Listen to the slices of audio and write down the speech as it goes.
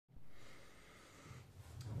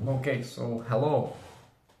Okay, so hello,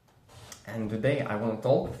 and today I want to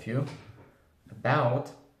talk with you about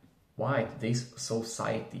why today's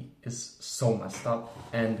society is so messed up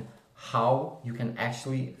and how you can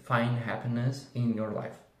actually find happiness in your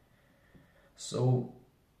life. So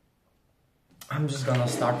I'm just gonna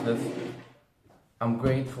start with I'm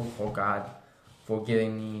grateful for God for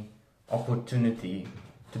giving me opportunity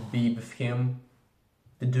to be with Him,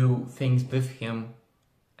 to do things with Him,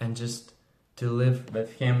 and just to live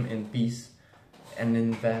with Him in peace and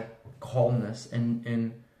in that calmness and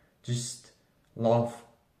in just love,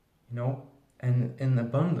 and in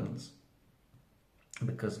abundance,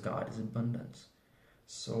 because God is abundance.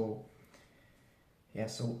 So yeah,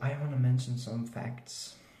 so I want to mention some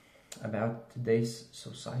facts about today's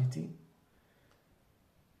society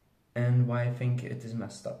and why I think it is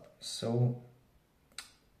messed up. So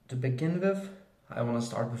to begin with, I want to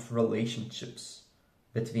start with relationships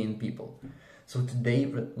between people. So today,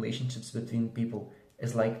 relationships between people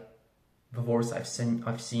is like the worst I've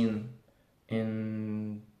seen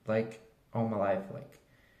in like all my life.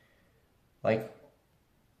 Like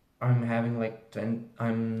I'm having like 20,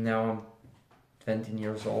 I'm now 20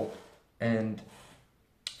 years old, and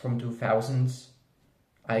from 2000s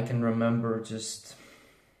I can remember just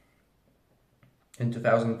in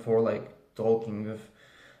 2004 like talking with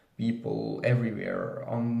people everywhere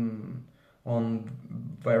on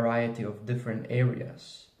variety of different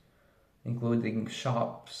areas, including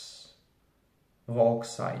shops, walk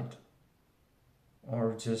side,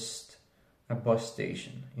 or just a bus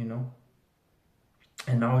station,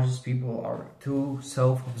 And now just people are too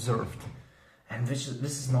self-observed, and this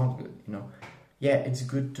is not good, Yeah, it's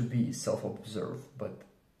good to be self-observed, but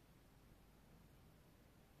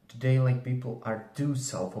today like people are too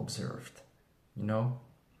self-observed,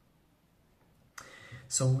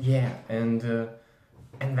 So yeah, and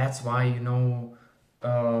that's why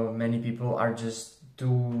many people are just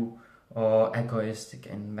too egoistic,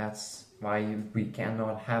 and that's why we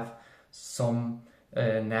cannot have some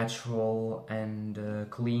natural and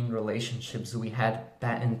clean relationships we had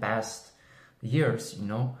in past years,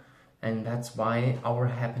 and that's why our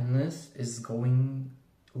happiness is going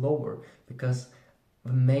lower, because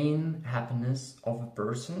the main happiness of a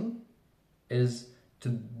person is to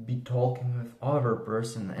be talking with other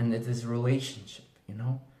person, and it is relationship, it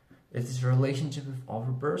is relationship with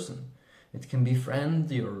other person. It can be friend,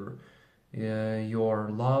 your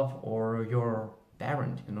love, or your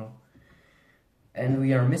parent, and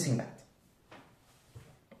we are missing that.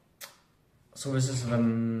 So this is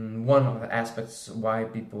one of the aspects why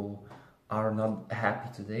people are not happy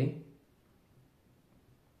today.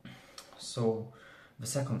 So the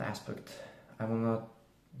second aspect I want to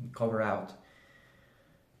cover out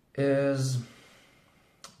is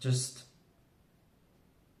just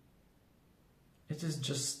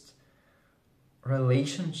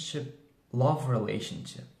love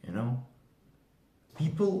relationship,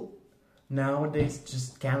 People nowadays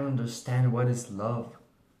just can't understand what is love.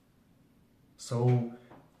 So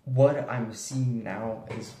what I'm seeing now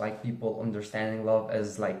is like people understanding love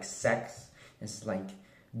as like sex, as like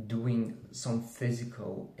doing some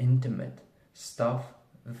physical, intimate stuff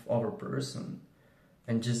with other person,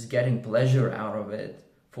 and just getting pleasure out of it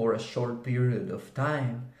for a short period of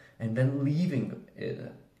time, and then leaving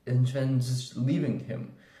it, and then just leaving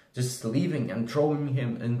him, just leaving and throwing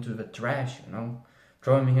him into the trash,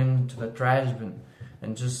 throwing him into the trash bin,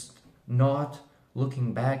 and just not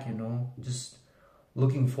looking back, just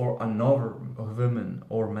looking for another woman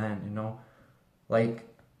or man, like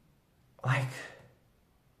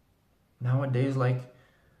nowadays, like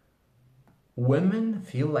women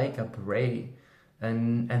feel like a prey,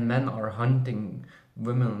 and men are hunting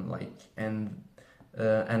women, like, and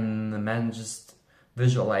the men just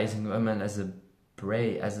visualizing women as a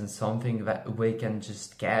prey, as in something that we can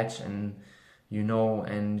just catch and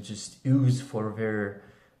and just use for their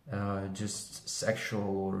just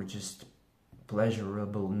sexual or just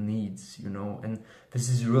pleasurable needs, and this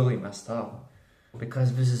is really messed up,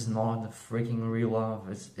 because this is not a freaking real love.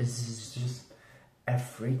 This is just a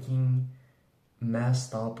freaking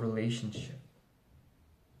messed up relationship.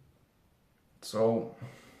 So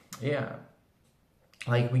yeah,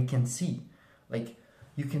 like we can see, like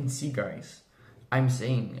you can see, guys, I'm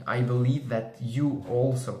saying I believe that you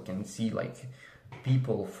also can see, like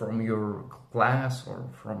people from your class or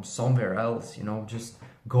from somewhere else, just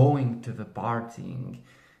going to the partying,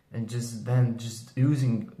 and just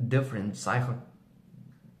using different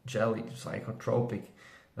psychotropic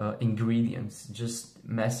ingredients, just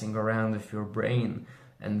messing around with your brain,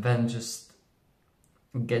 and then just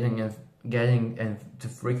getting into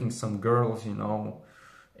freaking some girls,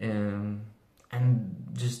 and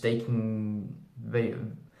just taking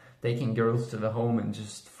girls to the home and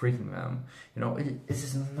just freaking them. You know,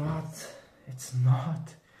 it's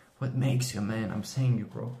not what makes you a man. I'm saying you,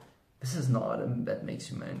 bro. This is not that makes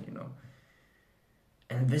you man, you know.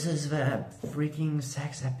 And this is the freaking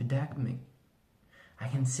sex epidemic. I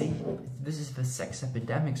can say this is the sex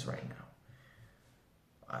epidemics right now.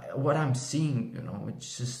 What I'm seeing, you know,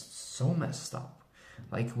 it's just so messed up.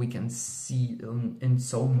 Like we can see in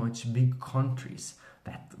so much big countries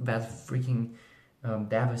that freaking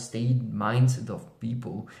devastated mindset of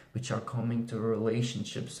people which are coming to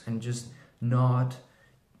relationships and just not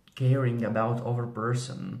caring about other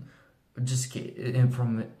person, just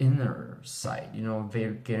from the inner side, you know,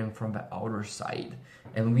 they're getting from the outer side.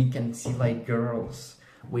 And we can see like girls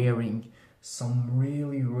wearing some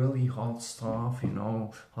really hot stuff, you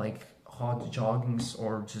know, like hot joggings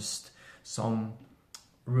or just some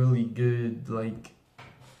really good, like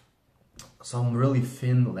some really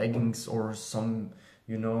thin leggings or some,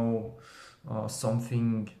 you know,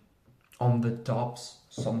 something on the tops,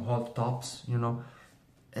 some hot tops, you know,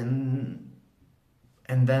 and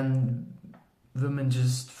then women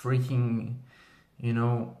just freaking, you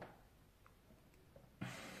know,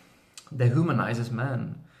 dehumanizes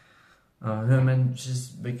men. Women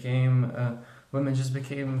just became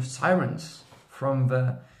sirens from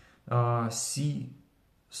the sea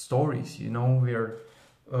stories, you know, where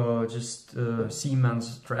just seamen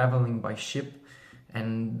traveling by ship,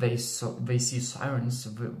 and they see sirens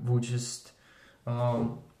who just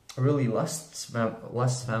really lust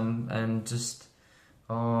them and just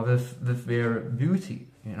with their beauty,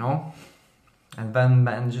 you know. And then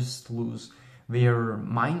men just lose their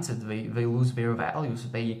mindset, they lose their values,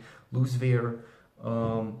 they lose their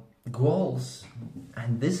goals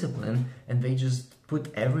and discipline, and they just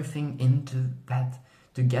put everything into that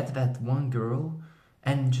to get that one girl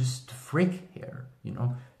and just freak her, you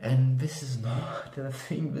know. And this is not the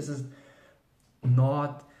thing, this is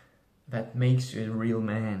not that makes you a real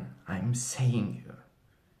man. I'm saying you,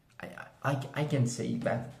 I can say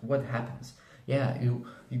that what happens, yeah, you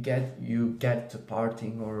get to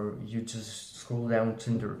partying, or you just scroll down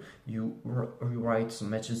Tinder, you write some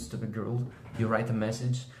messages to the girl, you write a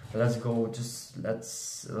message, let's go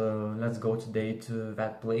today to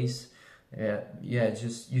that place,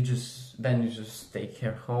 you just take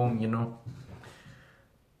her home, you know.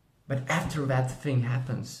 But after that thing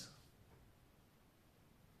happens,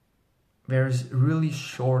 there's really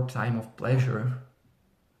short time of pleasure.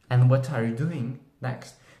 And what are you doing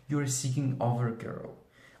next? You're seeking other girl.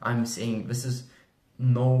 I'm saying this is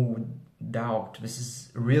no doubt. This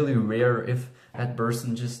is really rare if that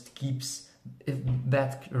person just keeps, if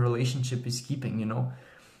that relationship is keeping, you know.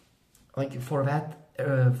 Like for that,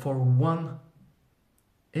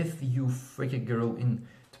 if you freak a girl in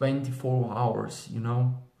 24 hours, you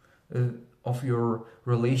know, of your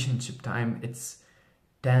relationship time, it's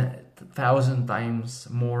 10,000 times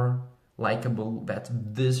more likable that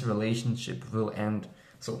this relationship will end.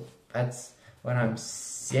 So that's what I'm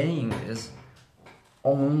saying, is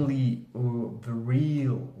only the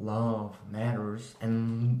real love matters,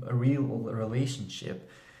 and a real relationship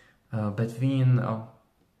between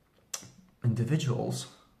individuals.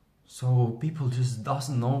 So people just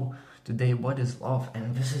doesn't know today what is love,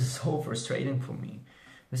 and this is so frustrating for me.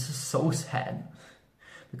 This is so sad,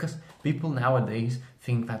 because people nowadays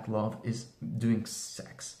think that love is doing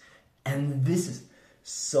sex. And this is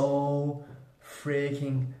so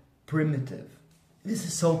freaking primitive. This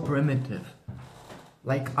is so primitive.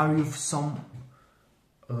 Like, are you some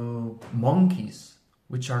monkeys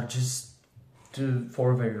which are just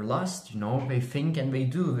for their lust, you know? They think and they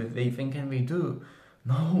do. They think and they do.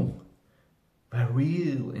 No. The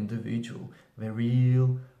real individual, the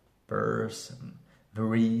real person, the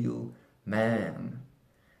real man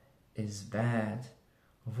is that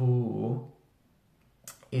who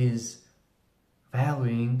is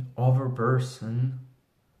valuing other person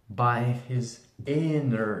by his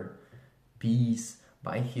inner peace,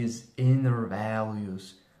 by his inner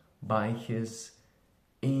values, by his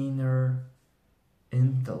inner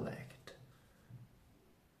intellect,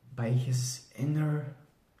 by his inner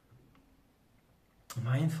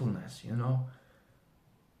mindfulness, you know,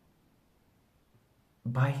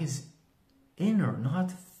 by his inner,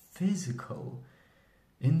 not physical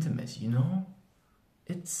intimacy, you know.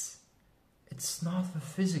 It's not the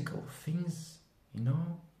physical things, you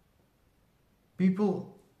know.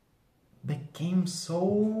 People became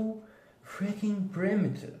so freaking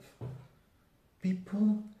primitive.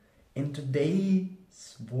 People in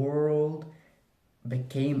today's world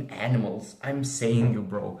became animals. I'm saying you,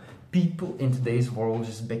 bro. People in today's world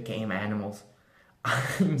just became animals.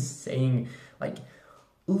 I'm saying, like,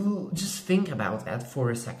 just think about that for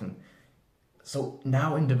a second. So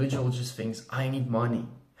now individual just thinks, I need money,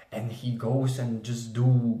 and he goes and just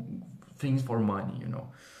do things for money, you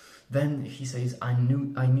know. Then he says, I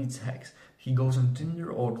need sex. He goes on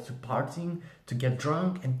Tinder or to partying to get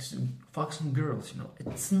drunk and to fuck some girls, you know.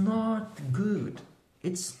 It's not good.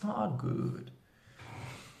 It's not good.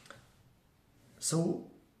 So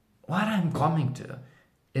what I'm coming to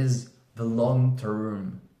is the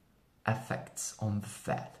long-term effects on the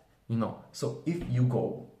fat, you know. So if you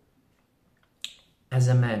go as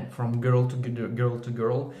a man from girl to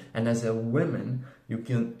girl, and as a woman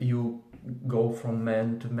you go from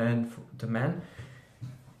man to man,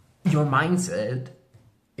 your mindset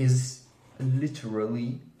is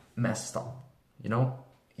literally messed up, you know.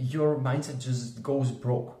 Your mindset just goes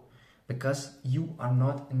broke because you are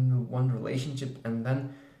not in one relationship, and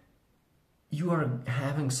then you are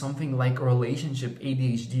having something like a relationship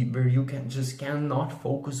ADHD, where you cannot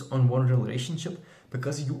focus on one relationship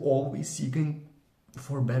because you always seeking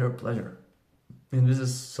for better pleasure. And this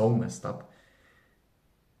is so messed up.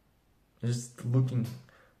 Just looking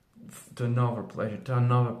to another pleasure, to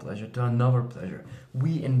another pleasure, to another pleasure.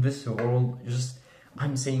 We in this world just,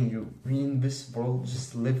 I'm saying you, we in this world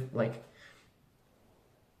just live like,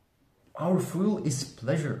 our fuel is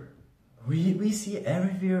pleasure. We see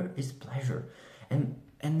everywhere is pleasure. And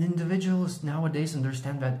individuals nowadays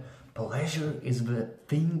understand that pleasure is the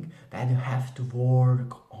thing that you have to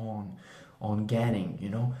work on getting, you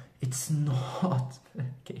know. It's not the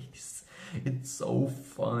case. It's so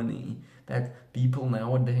funny that people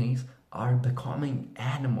nowadays are becoming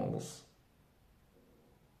animals.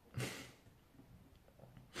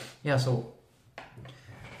 Yeah, so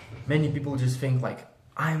many people just think like,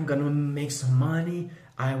 I'm gonna make some money,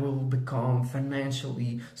 I will become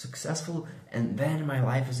financially successful, and then my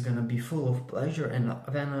life is gonna be full of pleasure, and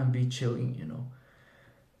then I'll be chilling, you know.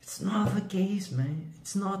 It's not the case, man.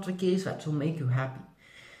 It's not the case that will make you happy.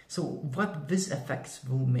 So what this effects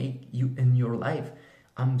will make you in your life,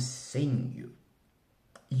 I'm saying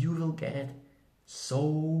you will get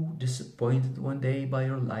so disappointed one day by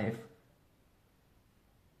your life,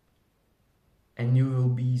 and you will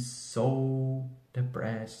be so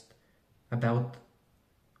depressed about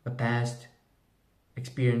the past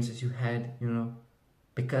experiences you had, you know,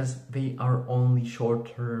 because they are only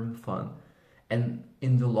short-term fun, and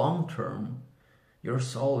in the long term your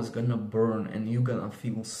soul is gonna burn and you're gonna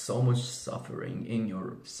feel so much suffering in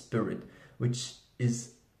your spirit, which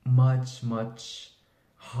is much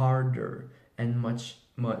harder and much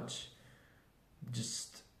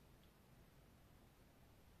just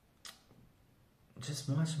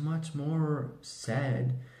much more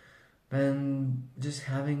sad than just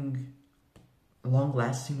having a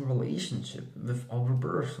long-lasting relationship with other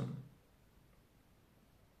person.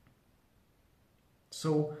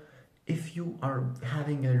 So if you are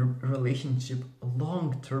having a relationship, a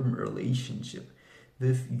long-term relationship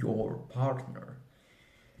with your partner,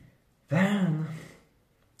 then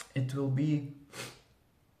it will be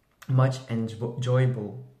much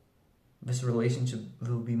enjoyable. This relationship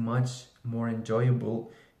will be much more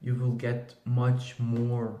enjoyable. You will get much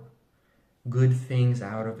more good things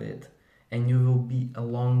out of it, and you will be a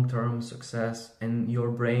long-term success, and your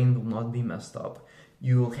brain will not be messed up.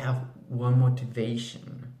 You will have one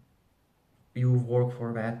motivation. You work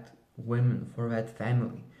for that woman, for that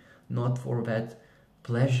family, not for that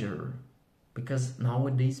pleasure, because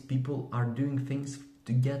nowadays people are doing things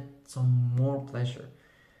to get some more pleasure,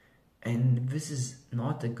 and this is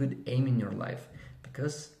not a good aim in your life,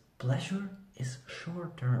 because pleasure is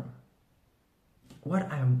short term.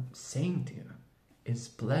 What I'm saying to you is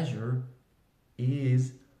pleasure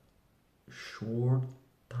is short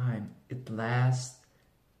time. It lasts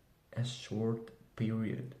a short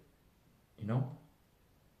period, you know.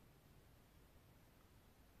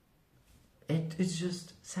 It's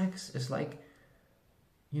just sex is like,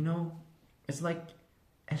 you know, it's like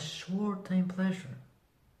a short time pleasure.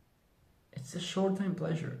 It's a short time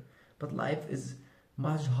pleasure, but life is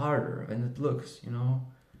much harder than it looks, you know.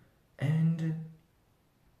 And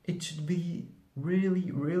it should be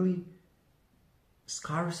really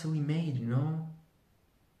scarcely made, you know.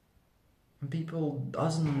 And people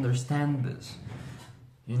doesn't understand this,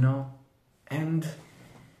 you know. And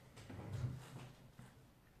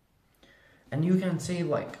you can say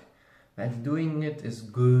like that doing it is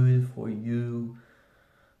good for you,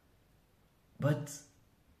 but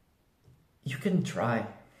you can try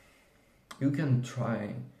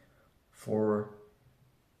for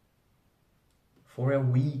a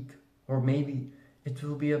week, or maybe it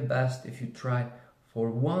will be a best if you try for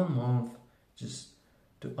 1 month, just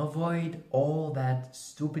to avoid all that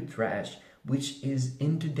stupid trash which is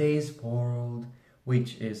in today's world,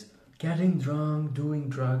 which is getting drunk, doing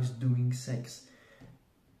drugs, doing sex,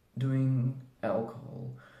 doing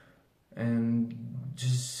alcohol, and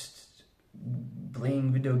just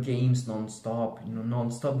playing video games non-stop,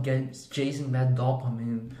 non-stop chasing that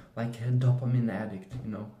dopamine like a dopamine addict,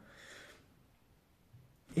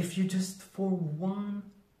 If you just for 1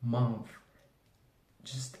 month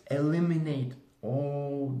just eliminate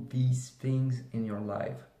all these things in your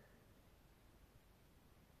life,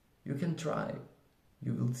 you can try.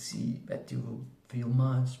 You will see that you will feel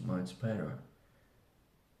much, much better.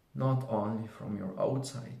 Not only from your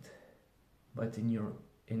outside, but in your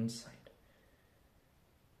inside.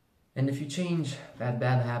 And if you change that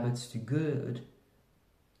bad habits to good,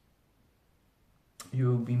 you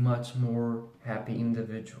will be much more happy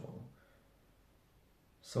individual.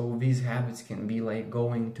 So these habits can be like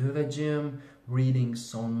going to the gym, reading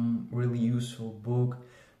some really useful book,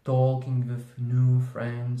 talking with new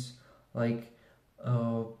friends, like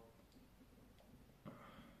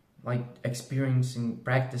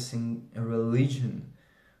practicing a religion,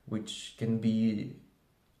 which can be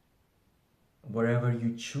whatever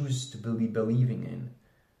you choose to be believing in,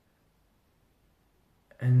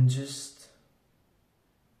 and just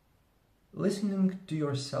listening to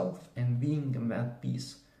yourself and being in that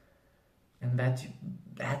peace, and that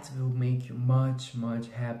will make you much, much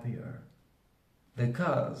happier.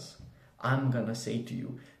 Because I'm gonna say to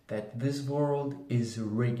you that this world is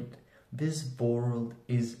rigged. This world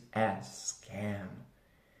is a scam.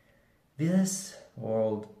 This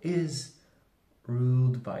world is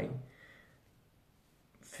ruled by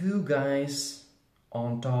few guys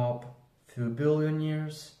on top, few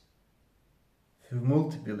billionaires, few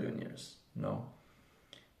multi-billionaires,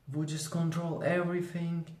 who just control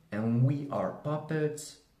everything, and we are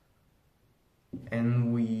puppets,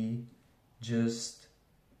 and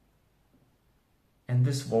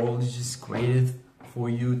this world is just created for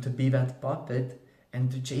you to be that puppet and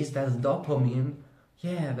to chase that dopamine.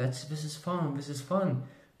 Yeah, this is fun,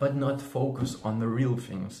 but not focus on the real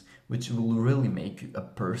things, which will really make you a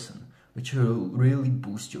person, which will really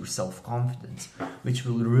boost your self-confidence, which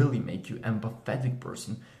will really make you empathetic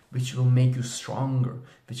person, which will make you stronger,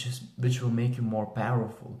 which will make you more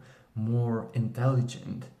powerful, more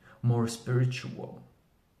intelligent, more spiritual,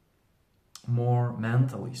 more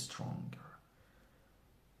mentally stronger.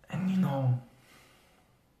 And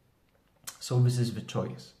so this is the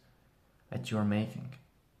choice that you're making.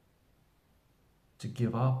 To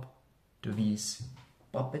give up to these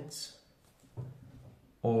puppets,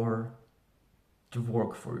 or to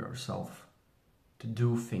work for yourself, to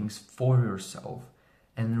do things for yourself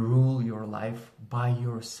and rule your life by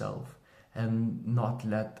yourself, and not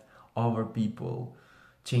let other people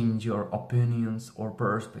change your opinions or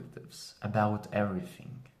perspectives about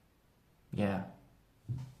everything. Yeah.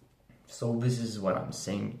 So this is what I'm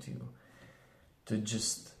saying to you, to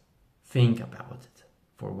just think about it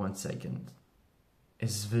for 1 second.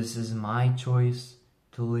 This is my choice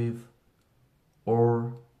to live,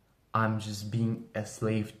 or I'm just being a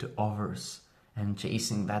slave to others and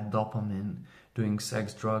chasing that dopamine, doing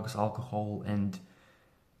sex, drugs, alcohol, and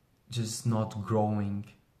just not growing?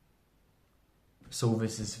 So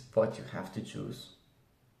this is what you have to choose.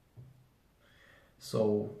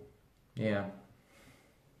 So, yeah,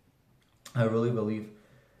 I really believe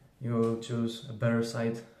you will choose a better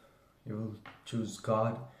side, you will choose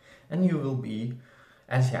God, and you will be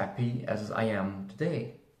as happy as I am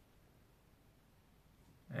today.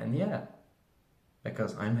 And yeah,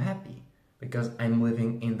 because I'm happy, because I'm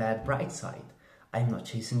living in that bright side. I'm not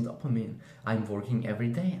chasing dopamine. I'm working every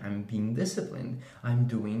day. I'm being disciplined. I'm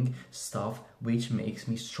doing stuff which makes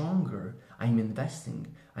me stronger. I'm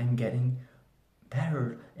investing. I'm getting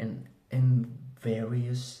better in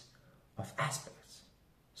various of aspects.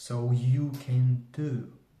 So you can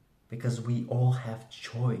too, because we all have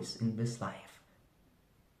choice in this life.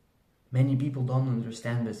 Many people don't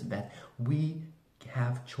understand this, that we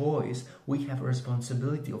have choice. We have a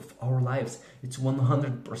responsibility of our lives. It's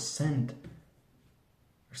 100%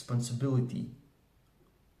 responsibility.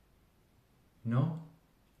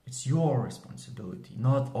 It's your responsibility,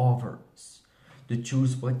 not others, to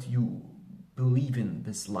choose what you believe in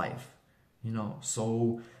this life.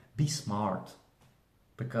 So be smart,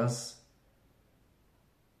 because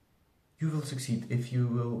you will succeed if you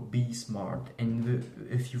will be smart, and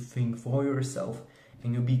if you think for yourself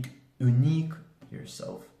and you be unique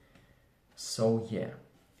yourself. So yeah,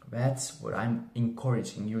 that's what I'm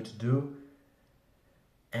encouraging you to do.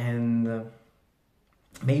 And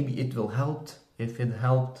maybe it will help. If it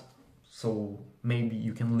helped, so maybe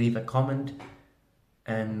you can leave a comment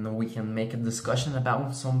and we can make a discussion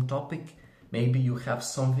about some topic. maybe you have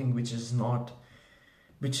something which is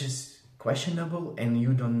questionable and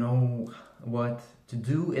you don't know what to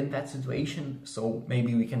do in that situation. So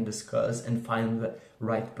maybe we can discuss and find the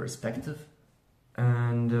right perspective.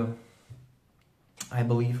 And I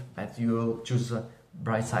believe that you will choose a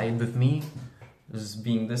bright side with me, just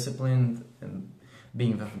being disciplined and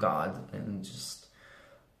being with God and just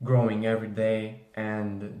growing every day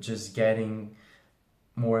and just getting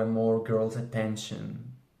more and more girls'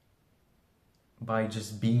 attention by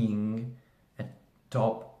just being a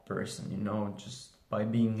top person, you know, just by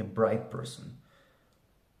being a bright person.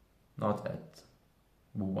 Not that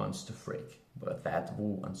who wants to freak, but that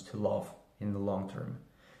who wants to love in the long term.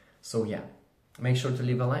 So yeah, make sure to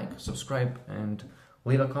leave a like, subscribe, and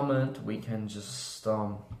leave a comment. We can just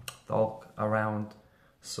talk around.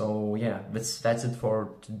 So yeah, that's it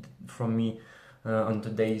from me on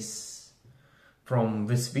today's, from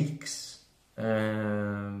this week's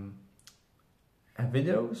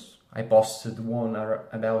videos. I posted one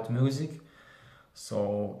about music,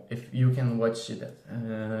 so if you can watch it,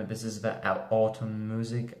 this is the autumn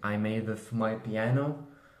music I made with my piano.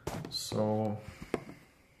 So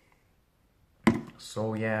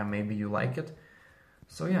yeah, maybe you like it.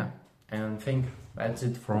 So yeah, and I think that's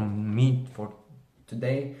it from me for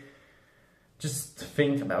today. Just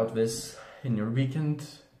think about this in your weekend,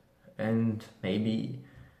 and maybe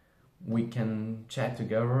we can chat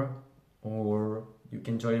together, or you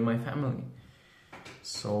can join my family.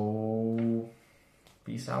 So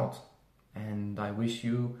peace out, and I wish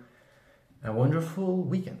you a wonderful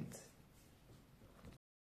weekend.